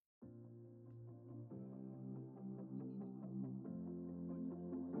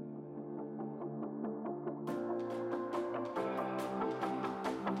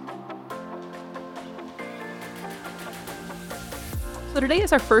So today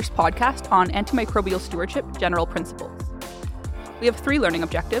is our first podcast on antimicrobial stewardship general principles. We have 3 learning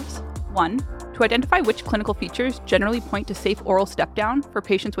objectives. 1, to identify which clinical features generally point to safe oral step-down for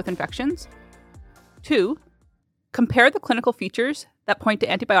patients with infections. 2, compare the clinical features that point to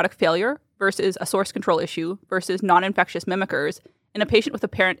antibiotic failure versus a source control issue versus non-infectious mimickers in a patient with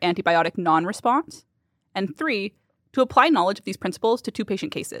apparent antibiotic non-response. And 3, to apply knowledge of these principles to 2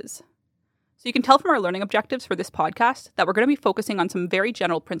 patient cases. So you can tell from our learning objectives for this podcast that we're going to be focusing on some very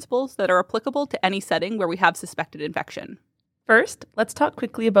general principles that are applicable to any setting where we have suspected infection. First, let's talk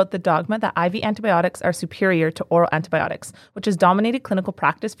quickly about the dogma that IV antibiotics are superior to oral antibiotics, which has dominated clinical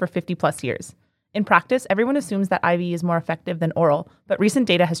practice for 50 plus years. In practice, everyone assumes that IV is more effective than oral, but recent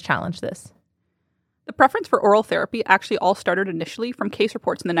data has challenged this. The preference for oral therapy actually all started initially from case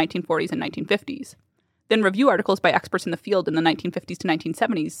reports in the 1940s and 1950s. Then review articles by experts in the field in the 1950s to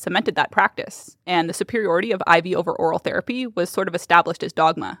 1970s cemented that practice, and the superiority of IV over oral therapy was sort of established as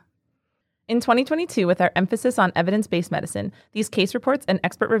dogma. In 2022, with our emphasis on evidence-based medicine, these case reports and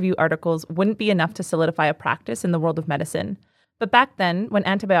expert review articles wouldn't be enough to solidify a practice in the world of medicine. But back then, when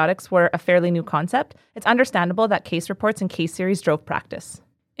antibiotics were a fairly new concept, it's understandable that case reports and case series drove practice.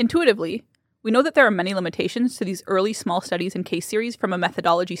 Intuitively, we know that there are many limitations to these early small studies and case series from a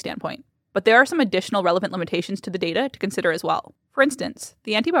methodology standpoint. But there are some additional relevant limitations to the data to consider as well. For instance,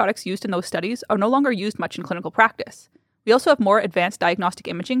 the antibiotics used in those studies are no longer used much in clinical practice. We also have more advanced diagnostic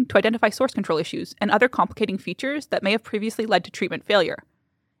imaging to identify source control issues and other complicating features that may have previously led to treatment failure.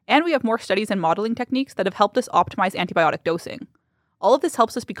 And we have more studies and modeling techniques that have helped us optimize antibiotic dosing. All of this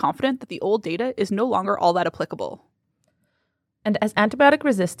helps us be confident that the old data is no longer all that applicable. And as antibiotic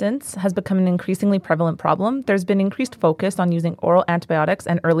resistance has become an increasingly prevalent problem, there's been increased focus on using oral antibiotics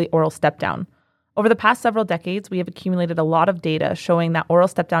and early oral step-down. Over the past several decades, we have accumulated a lot of data showing that oral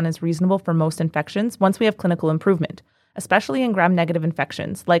step-down is reasonable for most infections once we have clinical improvement, especially in gram-negative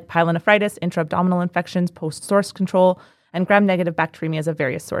infections like pyelonephritis, intra-abdominal infections, post-source control, and gram-negative bacteremias of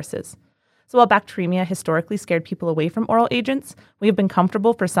various sources. So while bacteremia historically scared people away from oral agents, we have been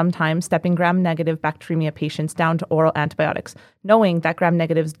comfortable for some time stepping gram-negative bacteremia patients down to oral antibiotics, knowing that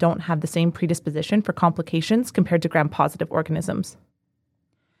gram-negatives don't have the same predisposition for complications compared to gram-positive organisms.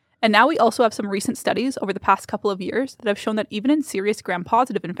 And now we also have some recent studies over the past couple of years that have shown that even in serious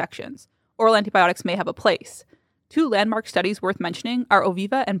gram-positive infections, oral antibiotics may have a place. 2 landmark studies worth mentioning are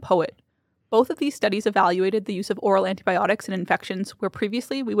OVIVA and POET. Both of these studies evaluated the use of oral antibiotics in infections where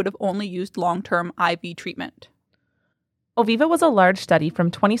previously we would have only used long-term IV treatment. OVIVA was a large study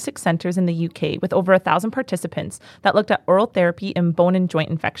from 26 centres in the UK with over 1,000 participants that looked at oral therapy in bone and joint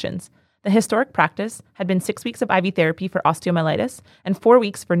infections. The historic practice had been 6 weeks of IV therapy for osteomyelitis and 4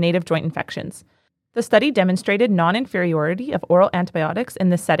 weeks for native joint infections. The study demonstrated non-inferiority of oral antibiotics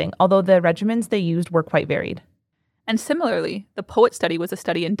in this setting, although the regimens they used were quite varied. And similarly, the POET study was a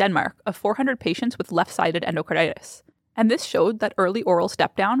study in Denmark of 400 patients with left-sided endocarditis. And this showed that early oral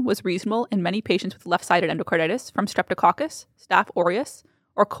step-down was reasonable in many patients with left-sided endocarditis from Streptococcus, Staph aureus,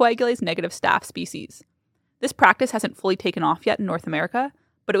 or coagulase-negative Staph species. This practice hasn't fully taken off yet in North America,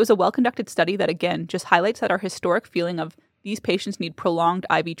 but it was a well-conducted study that again just highlights that our historic feeling of these patients need prolonged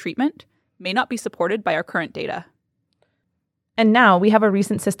IV treatment may not be supported by our current data. And now we have a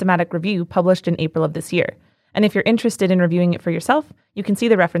recent systematic review published in April of this year. And if you're interested in reviewing it for yourself, you can see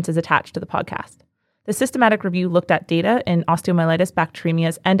the references attached to the podcast. The systematic review looked at data in osteomyelitis,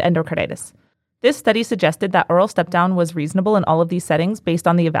 bacteremias, and endocarditis. This study suggested that oral step-down was reasonable in all of these settings based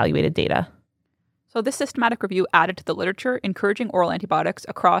on the evaluated data. So this systematic review added to the literature encouraging oral antibiotics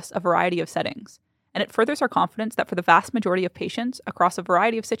across a variety of settings. And it furthers our confidence that for the vast majority of patients across a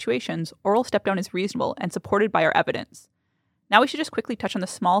variety of situations, oral step-down is reasonable and supported by our evidence. Now we should just quickly touch on the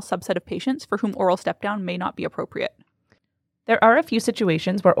small subset of patients for whom oral step-down may not be appropriate. There are a few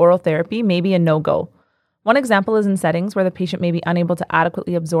situations where oral therapy may be a no-go. One example is in settings where the patient may be unable to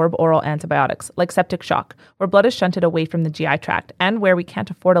adequately absorb oral antibiotics, like septic shock, where blood is shunted away from the GI tract, and where we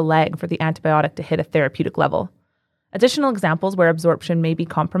can't afford a lag for the antibiotic to hit a therapeutic level. Additional examples where absorption may be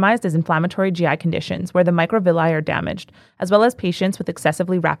compromised is inflammatory GI conditions, where the microvilli are damaged, as well as patients with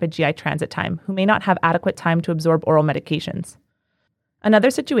excessively rapid GI transit time, who may not have adequate time to absorb oral medications.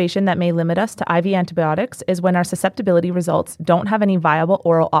 Another situation that may limit us to IV antibiotics is when our susceptibility results don't have any viable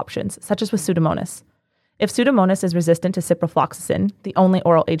oral options, such as with Pseudomonas. If Pseudomonas is resistant to ciprofloxacin, the only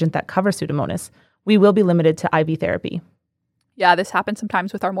oral agent that covers Pseudomonas, we will be limited to IV therapy. Yeah, this happens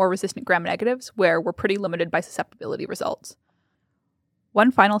sometimes with our more resistant gram-negatives, where we're pretty limited by susceptibility results.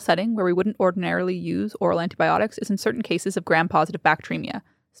 One final setting where we wouldn't ordinarily use oral antibiotics is in certain cases of gram-positive bacteremia,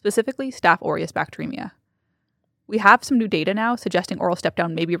 specifically Staph aureus bacteremia. We have some new data now suggesting oral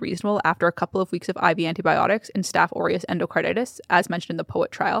step-down may be reasonable after a couple of weeks of IV antibiotics in Staph aureus endocarditis, as mentioned in the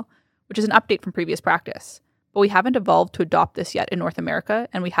POET trial, which is an update from previous practice. But we haven't evolved to adopt this yet in North America,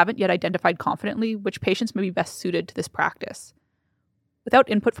 and we haven't yet identified confidently which patients may be best suited to this practice. Without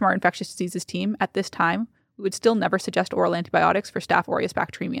input from our infectious diseases team, at this time, we would still never suggest oral antibiotics for Staph aureus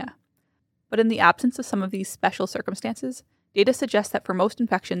bacteremia. But in the absence of some of these special circumstances, data suggests that for most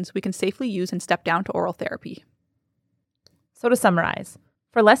infections, we can safely use and step down to oral therapy. So to summarize,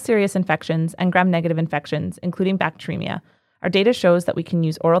 for less serious infections and gram-negative infections, including bacteremia, our data shows that we can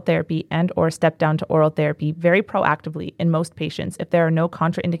use oral therapy and/or step down to oral therapy very proactively in most patients if there are no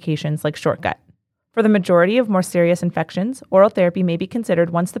contraindications like short gut. For the majority of more serious infections, oral therapy may be considered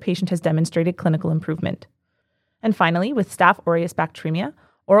once the patient has demonstrated clinical improvement. And finally, with Staph aureus bacteremia,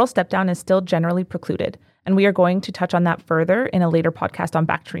 oral step down is still generally precluded, and we are going to touch on that further in a later podcast on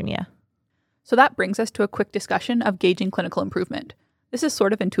bacteremia. So that brings us to a quick discussion of gauging clinical improvement. This is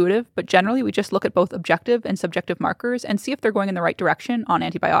sort of intuitive, but generally we just look at both objective and subjective markers and see if they're going in the right direction on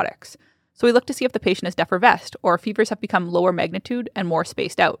antibiotics. So we look to see if the patient is deaf or vest, or fevers have become lower magnitude and more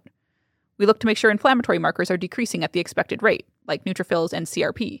spaced out. We look to make sure inflammatory markers are decreasing at the expected rate, like neutrophils and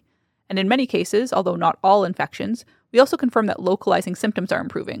CRP. And in many cases, although not all infections, we also confirm that localizing symptoms are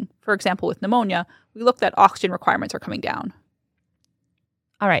improving. For example, with pneumonia, we look that oxygen requirements are coming down.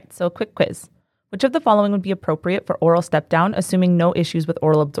 All right, so a quick quiz. Which of the following would be appropriate for oral step down, assuming no issues with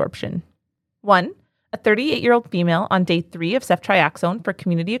oral absorption? 1. A 38-year-old female on day 3 of ceftriaxone for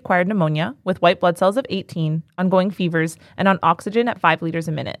community-acquired pneumonia with white blood cells of 18, ongoing fevers, and on oxygen at 5 liters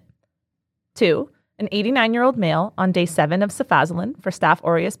a minute. 2. An 89-year-old male on day 7 of cefazolin for Staph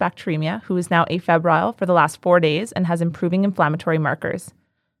aureus bacteremia who is now afebrile for the last 4 days and has improving inflammatory markers.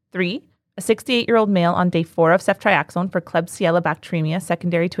 3. A 68-year-old male on day 4 of ceftriaxone for Klebsiella bacteremia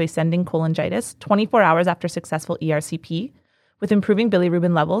secondary to ascending cholangitis 24 hours after successful ERCP, with improving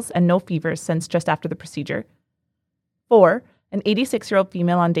bilirubin levels and no fevers since just after the procedure. 4. An 86-year-old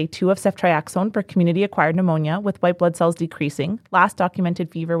female on day 2 of ceftriaxone for community-acquired pneumonia with white blood cells decreasing. Last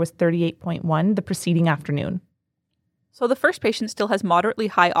documented fever was 38.1 the preceding afternoon. So the first patient still has moderately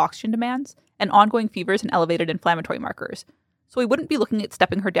high oxygen demands and ongoing fevers and elevated inflammatory markers, so we wouldn't be looking at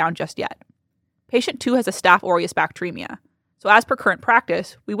stepping her down just yet. Patient 2 has a Staph aureus bacteremia, so as per current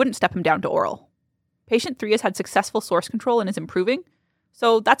practice, we wouldn't step him down to oral. Patient 3 has had successful source control and is improving,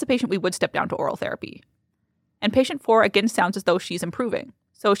 so that's a patient we would step down to oral therapy. And patient 4 again sounds as though she's improving,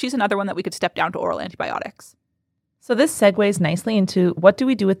 so she's another one that we could step down to oral antibiotics. So this segues nicely into what do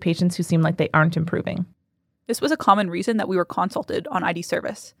we do with patients who seem like they aren't improving? This was a common reason that we were consulted on ID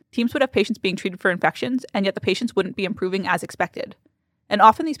service. Teams would have patients being treated for infections, and yet the patients wouldn't be improving as expected. And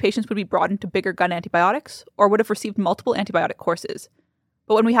often these patients would be brought into bigger gun antibiotics or would have received multiple antibiotic courses.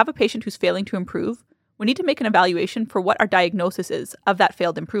 But when we have a patient who's failing to improve, we need to make an evaluation for what our diagnosis is of that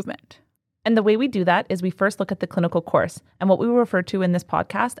failed improvement. And the way we do that is we first look at the clinical course and what we will refer to in this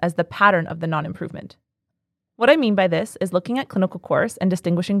podcast as the pattern of the non-improvement. What I mean by this is looking at clinical course and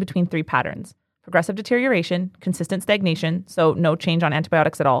distinguishing between 3 patterns: progressive deterioration, consistent stagnation, so no change on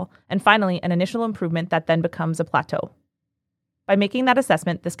antibiotics at all, and finally, an initial improvement that then becomes a plateau. By making that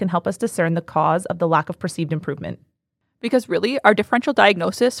assessment, this can help us discern the cause of the lack of perceived improvement. Because really, our differential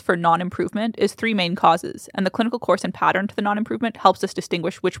diagnosis for non-improvement is 3 main causes, and the clinical course and pattern to the non-improvement helps us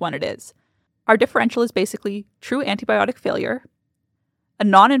distinguish which one it is. Our differential is basically true antibiotic failure, a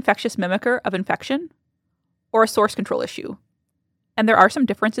non-infectious mimicker of infection, or a source control issue. And there are some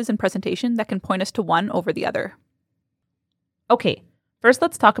differences in presentation that can point us to one over the other. Okay, first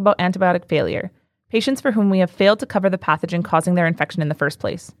let's talk about antibiotic failure, patients for whom we have failed to cover the pathogen causing their infection in the first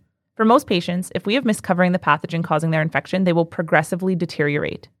place. For most patients, if we have missed covering the pathogen causing their infection, they will progressively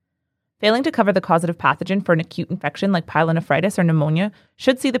deteriorate. Failing to cover the causative pathogen for an acute infection like pyelonephritis or pneumonia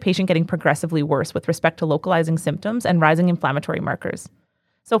should see the patient getting progressively worse with respect to localizing symptoms and rising inflammatory markers.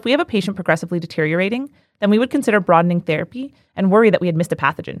 So if we have a patient progressively deteriorating, then we would consider broadening therapy and worry that we had missed a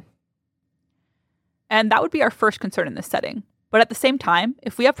pathogen. And that would be our first concern in this setting. But at the same time,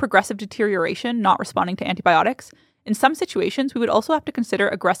 if we have progressive deterioration not responding to antibiotics, in some situations we would also have to consider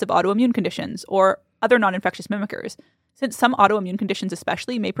aggressive autoimmune conditions or other non-infectious mimickers, since some autoimmune conditions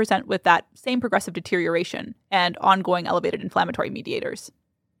especially may present with that same progressive deterioration and ongoing elevated inflammatory mediators.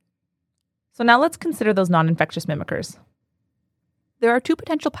 So now let's consider those non-infectious mimickers. There are 2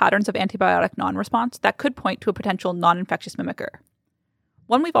 potential patterns of antibiotic non-response that could point to a potential non-infectious mimicker.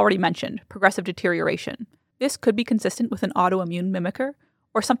 One we've already mentioned, progressive deterioration. This could be consistent with an autoimmune mimicker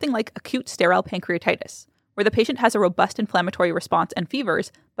or something like acute sterile pancreatitis, where the patient has a robust inflammatory response and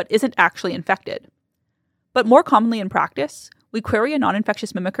fevers, but isn't actually infected. But more commonly in practice, We query a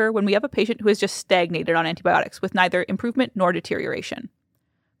non-infectious mimicker when we have a patient who has just stagnated on antibiotics with neither improvement nor deterioration.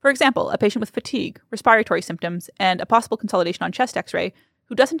 For example, a patient with fatigue, respiratory symptoms, and a possible consolidation on chest x-ray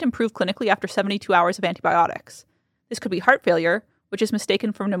who doesn't improve clinically after 72 hours of antibiotics. This could be heart failure, which is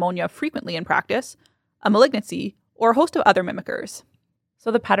mistaken for pneumonia frequently in practice, a malignancy, or a host of other mimickers. So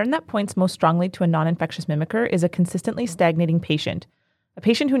the pattern that points most strongly to a non-infectious mimicker is a consistently stagnating patient, a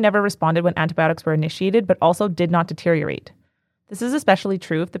patient who never responded when antibiotics were initiated but also did not deteriorate. This is especially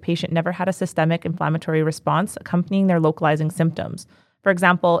true if the patient never had a systemic inflammatory response accompanying their localizing symptoms. For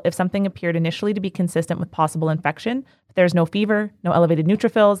example, if something appeared initially to be consistent with possible infection, but there's no fever, no elevated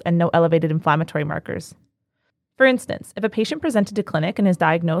neutrophils, and no elevated inflammatory markers. For instance, if a patient presented to clinic and is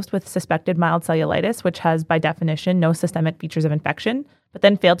diagnosed with suspected mild cellulitis, which has by definition no systemic features of infection, but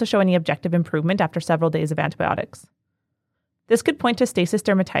then failed to show any objective improvement after several days of antibiotics. This could point to stasis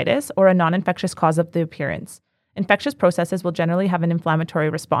dermatitis or a non-infectious cause of the appearance. Infectious processes will generally have an inflammatory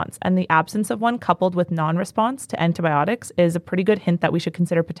response, and the absence of one coupled with non-response to antibiotics is a pretty good hint that we should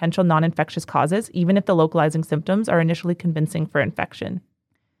consider potential non-infectious causes, even if the localizing symptoms are initially convincing for infection.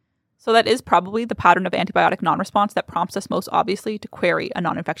 So that is probably the pattern of antibiotic non-response that prompts us most obviously to query a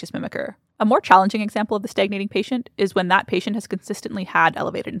non-infectious mimicker. A more challenging example of the stagnating patient is when that patient has consistently had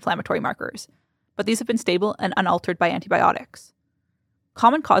elevated inflammatory markers, but these have been stable and unaltered by antibiotics.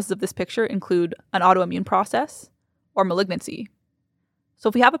 Common causes of this picture include an autoimmune process or malignancy. So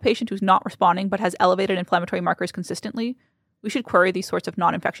if we have a patient who's not responding but has elevated inflammatory markers consistently, we should query these sorts of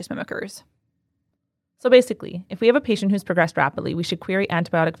non-infectious mimickers. So basically, if we have a patient who's progressed rapidly, we should query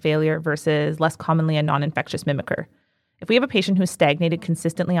antibiotic failure versus less commonly a non-infectious mimicker. If we have a patient who's stagnated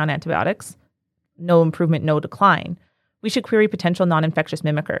consistently on antibiotics, no improvement, no decline, we should query potential non-infectious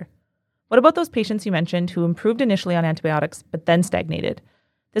mimicker. What about those patients you mentioned who improved initially on antibiotics but then stagnated?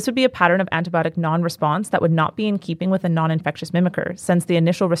 This would be a pattern of antibiotic non-response that would not be in keeping with a non-infectious mimicker, since the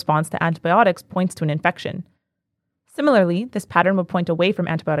initial response to antibiotics points to an infection. Similarly, this pattern would point away from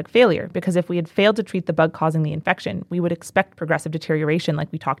antibiotic failure, because if we had failed to treat the bug causing the infection, we would expect progressive deterioration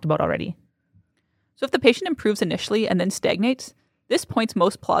like we talked about already. So if the patient improves initially and then stagnates, this points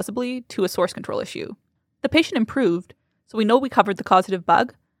most plausibly to a source control issue. The patient improved, so we know we covered the causative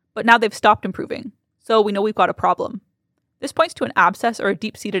bug, but now they've stopped improving, so we know we've got a problem. This points to an abscess or a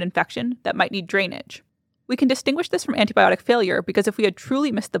deep-seated infection that might need drainage. We can distinguish this from antibiotic failure because if we had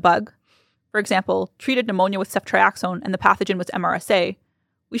truly missed the bug, for example, treated pneumonia with ceftriaxone and the pathogen was MRSA,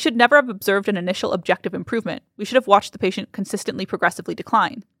 we should never have observed an initial objective improvement. We should have watched the patient consistently progressively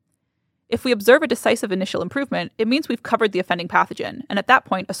decline. If we observe a decisive initial improvement, it means we've covered the offending pathogen, and at that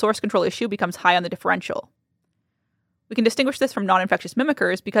point, a source control issue becomes high on the differential. We can distinguish this from non-infectious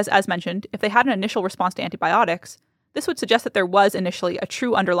mimickers because, as mentioned, if they had an initial response to antibiotics, this would suggest that there was initially a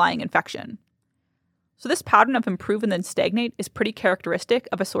true underlying infection. So this pattern of improve and then stagnate is pretty characteristic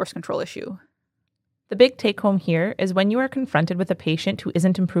of a source control issue. The big take-home here is when you are confronted with a patient who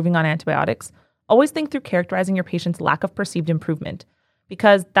isn't improving on antibiotics, always think through characterizing your patient's lack of perceived improvement,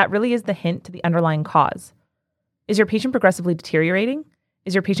 because that really is the hint to the underlying cause. Is your patient progressively deteriorating?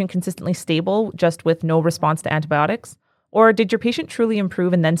 Is your patient consistently stable, just with no response to antibiotics? Or did your patient truly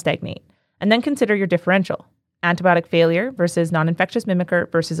improve and then stagnate? And then consider your differential. Antibiotic failure versus non-infectious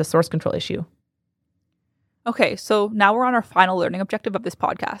mimicker versus a source control issue. Okay, so now we're on our final learning objective of this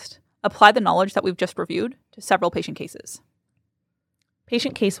podcast. Apply the knowledge that we've just reviewed to several patient cases.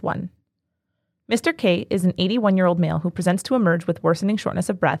 Patient case 1. Mr. K is an 81-year-old male who presents to emerge with worsening shortness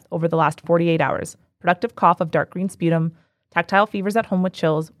of breath over the last 48 hours, productive cough of dark green sputum, tactile fevers at home with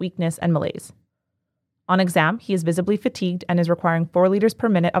chills, weakness, and malaise. On exam, he is visibly fatigued and is requiring 4 liters per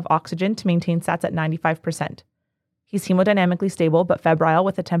minute of oxygen to maintain SATs at 95%. He's hemodynamically stable but febrile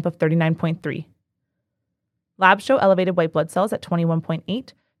with a temp of 39.3. Labs show elevated white blood cells at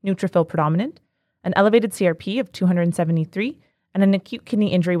 21.8, neutrophil predominant, an elevated CRP of 273, and an acute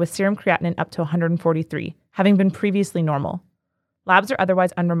kidney injury with serum creatinine up to 143, having been previously normal. Labs are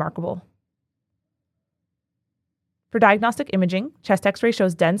otherwise unremarkable. For diagnostic imaging, chest x-ray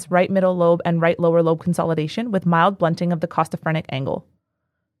shows dense right middle lobe and right lower lobe consolidation with mild blunting of the costophrenic angle.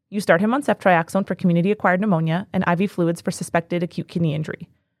 You start him on ceftriaxone for community-acquired pneumonia and IV fluids for suspected acute kidney injury.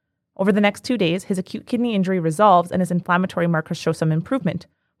 Over the next 2 days, his acute kidney injury resolves and his inflammatory markers show some improvement,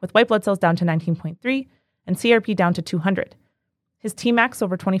 with white blood cells down to 19.3 and CRP down to 200. His Tmax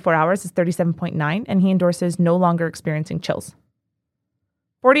over 24 hours is 37.9, and he endorses no longer experiencing chills.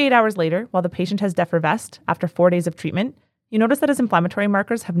 48 hours later, while the patient has defervesced after 4 days of treatment, you notice that his inflammatory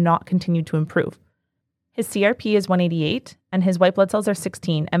markers have not continued to improve. His CRP is 188, and his white blood cells are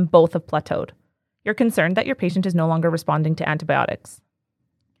 16, and both have plateaued. You're concerned that your patient is no longer responding to antibiotics.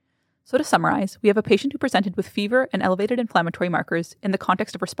 So to summarize, we have a patient who presented with fever and elevated inflammatory markers in the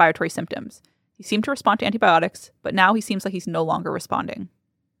context of respiratory symptoms. He seemed to respond to antibiotics, but now he seems like he's no longer responding.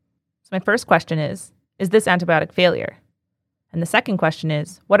 So my first question is this antibiotic failure? And the second question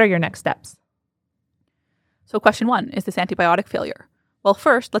is, what are your next steps? So question 1, is this antibiotic failure? Well,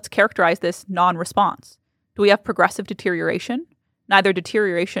 first, let's characterize this non-response. Do we have progressive deterioration? Neither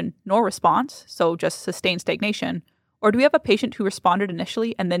deterioration nor response, so just sustained stagnation. Or do we have a patient who responded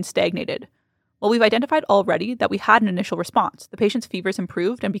initially and then stagnated? Well, we've identified already that we had an initial response. The patient's fevers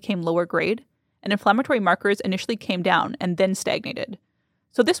improved and became lower grade, and inflammatory markers initially came down and then stagnated.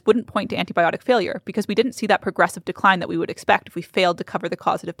 So this wouldn't point to antibiotic failure because we didn't see that progressive decline that we would expect if we failed to cover the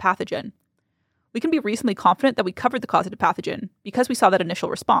causative pathogen. We can be reasonably confident that we covered the causative pathogen because we saw that initial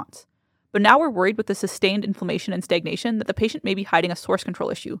response. But now we're worried with the sustained inflammation and stagnation that the patient may be hiding a source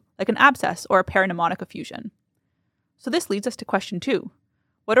control issue, like an abscess or a peripneumonic effusion. So this leads us to question 2.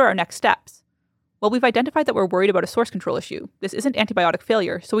 What are our next steps? Well, we've identified that we're worried about a source control issue. This isn't antibiotic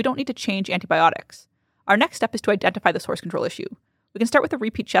failure, so we don't need to change antibiotics. Our next step is to identify the source control issue. We can start with a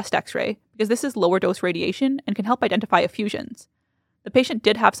repeat chest x-ray because this is lower dose radiation and can help identify effusions. The patient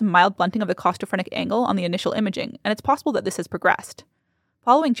did have some mild blunting of the costophrenic angle on the initial imaging, and it's possible that this has progressed.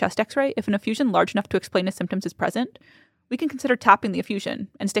 Following chest x-ray, if an effusion large enough to explain the symptoms is present, we can consider tapping the effusion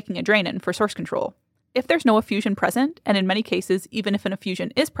and sticking a drain in for source control. If there's no effusion present, and in many cases, even if an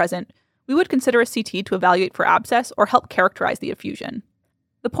effusion is present, we would consider a CT to evaluate for abscess or help characterize the effusion.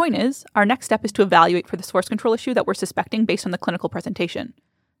 The point is, our next step is to evaluate for the source control issue that we're suspecting based on the clinical presentation,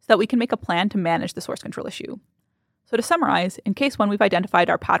 so that we can make a plan to manage the source control issue. So to summarize, in case 1, we've identified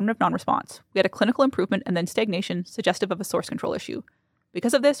our pattern of non-response. We had a clinical improvement and then stagnation suggestive of a source control issue.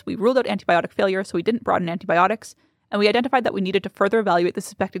 Because of this, we ruled out antibiotic failure, so we didn't broaden antibiotics, and we identified that we needed to further evaluate the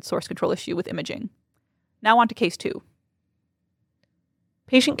suspected source control issue with imaging. Now on to case 2.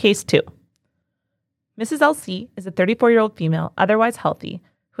 Patient case 2. Mrs. LC is a 34-year-old female, otherwise healthy,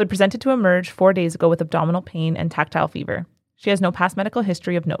 who had presented to emerge 4 days ago with abdominal pain and tactile fever. She has no past medical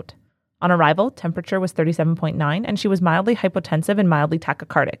history of note. On arrival, temperature was 37.9, and she was mildly hypotensive and mildly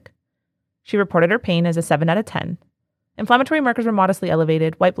tachycardic. She reported her pain as a 7 out of 10. Inflammatory markers were modestly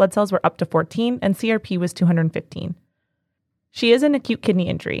elevated, white blood cells were up to 14, and CRP was 215. She is an acute kidney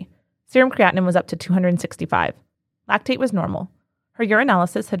injury. Serum creatinine was up to 265. Lactate was normal. Her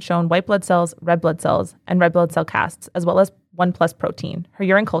urinalysis had shown white blood cells, and red blood cell casts, as well as 1+ protein. Her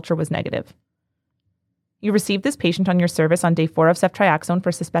urine culture was negative. You received this patient on your service on day 4 of ceftriaxone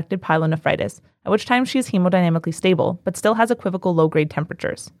for suspected pyelonephritis, at which time she is hemodynamically stable, but still has equivocal low-grade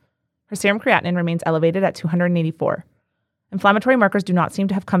temperatures. Her serum creatinine remains elevated at 284. Inflammatory markers do not seem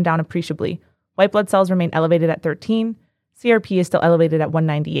to have come down appreciably. White blood cells remain elevated at 13. CRP is still elevated at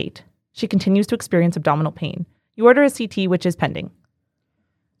 198. She continues to experience abdominal pain. You order a CT, which is pending.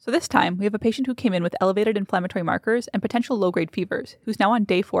 So this time, we have a patient who came in with elevated inflammatory markers and potential low-grade fevers, who's now on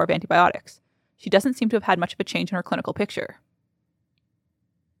day 4 of antibiotics. She doesn't seem to have had much of a change in her clinical picture.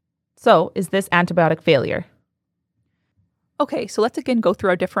 So, is this antibiotic failure? Okay, so let's again go through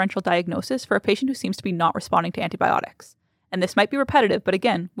our differential diagnosis for a patient who seems to be not responding to antibiotics. And this might be repetitive, but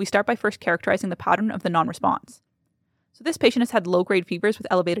again, we start by first characterizing the pattern of the non-response. So this patient has had low-grade fevers with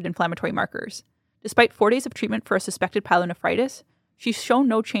elevated inflammatory markers. Despite 4 days of treatment for a suspected pyelonephritis, she's shown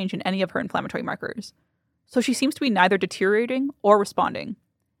no change in any of her inflammatory markers. So she seems to be neither deteriorating or responding,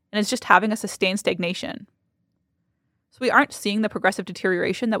 and is just having a sustained stagnation. So we aren't seeing the progressive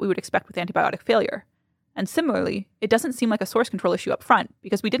deterioration that we would expect with antibiotic failure. And similarly, it doesn't seem like a source control issue up front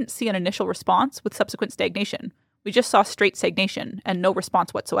because we didn't see an initial response with subsequent stagnation. We just saw straight stagnation and no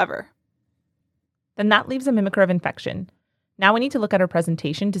response whatsoever. Then that leaves a mimicker of infection. Now we need to look at her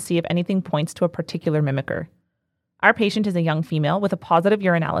presentation to see if anything points to a particular mimicker. Our patient is a young female with a positive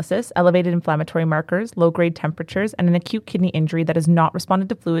urinalysis, elevated inflammatory markers, low-grade temperatures, and an acute kidney injury that has not responded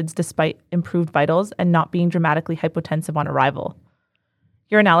to fluids despite improved vitals and not being dramatically hypotensive on arrival.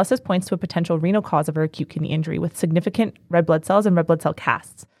 Urinalysis points to a potential renal cause of her acute kidney injury with significant red blood cells and red blood cell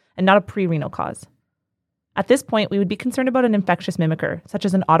casts, and not a pre-renal cause. At this point, we would be concerned about an infectious mimicker, such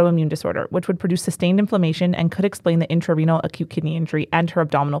as an autoimmune disorder, which would produce sustained inflammation and could explain the intrarenal acute kidney injury and her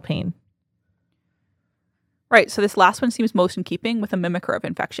abdominal pain. Right, so this last one seems most in keeping with a mimicker of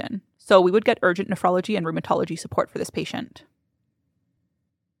infection. So we would get urgent nephrology and rheumatology support for this patient.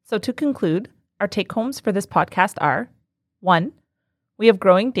 So to conclude, our take-homes for this podcast are: 1. We have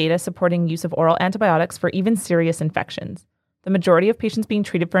growing data supporting use of oral antibiotics for even serious infections. The majority of patients being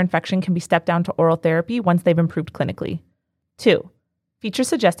treated for infection can be stepped down to oral therapy once they've improved clinically. 2. Features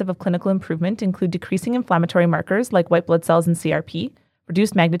suggestive of clinical improvement include decreasing inflammatory markers like white blood cells and CRP,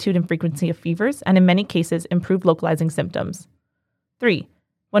 reduced magnitude and frequency of fevers, and in many cases, improved localizing symptoms. 3.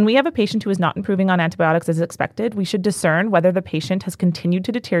 When we have a patient who is not improving on antibiotics as expected, we should discern whether the patient has continued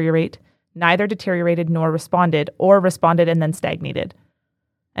to deteriorate, neither deteriorated nor responded, or responded and then stagnated.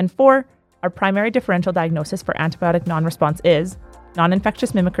 And 4, our primary differential diagnosis for antibiotic non-response is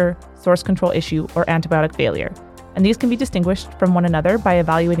non-infectious mimicker, source control issue, or antibiotic failure. And these can be distinguished from one another by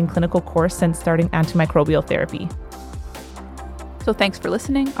evaluating clinical course since starting antimicrobial therapy. So thanks for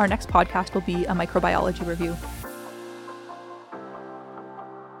listening. Our next podcast will be a microbiology review.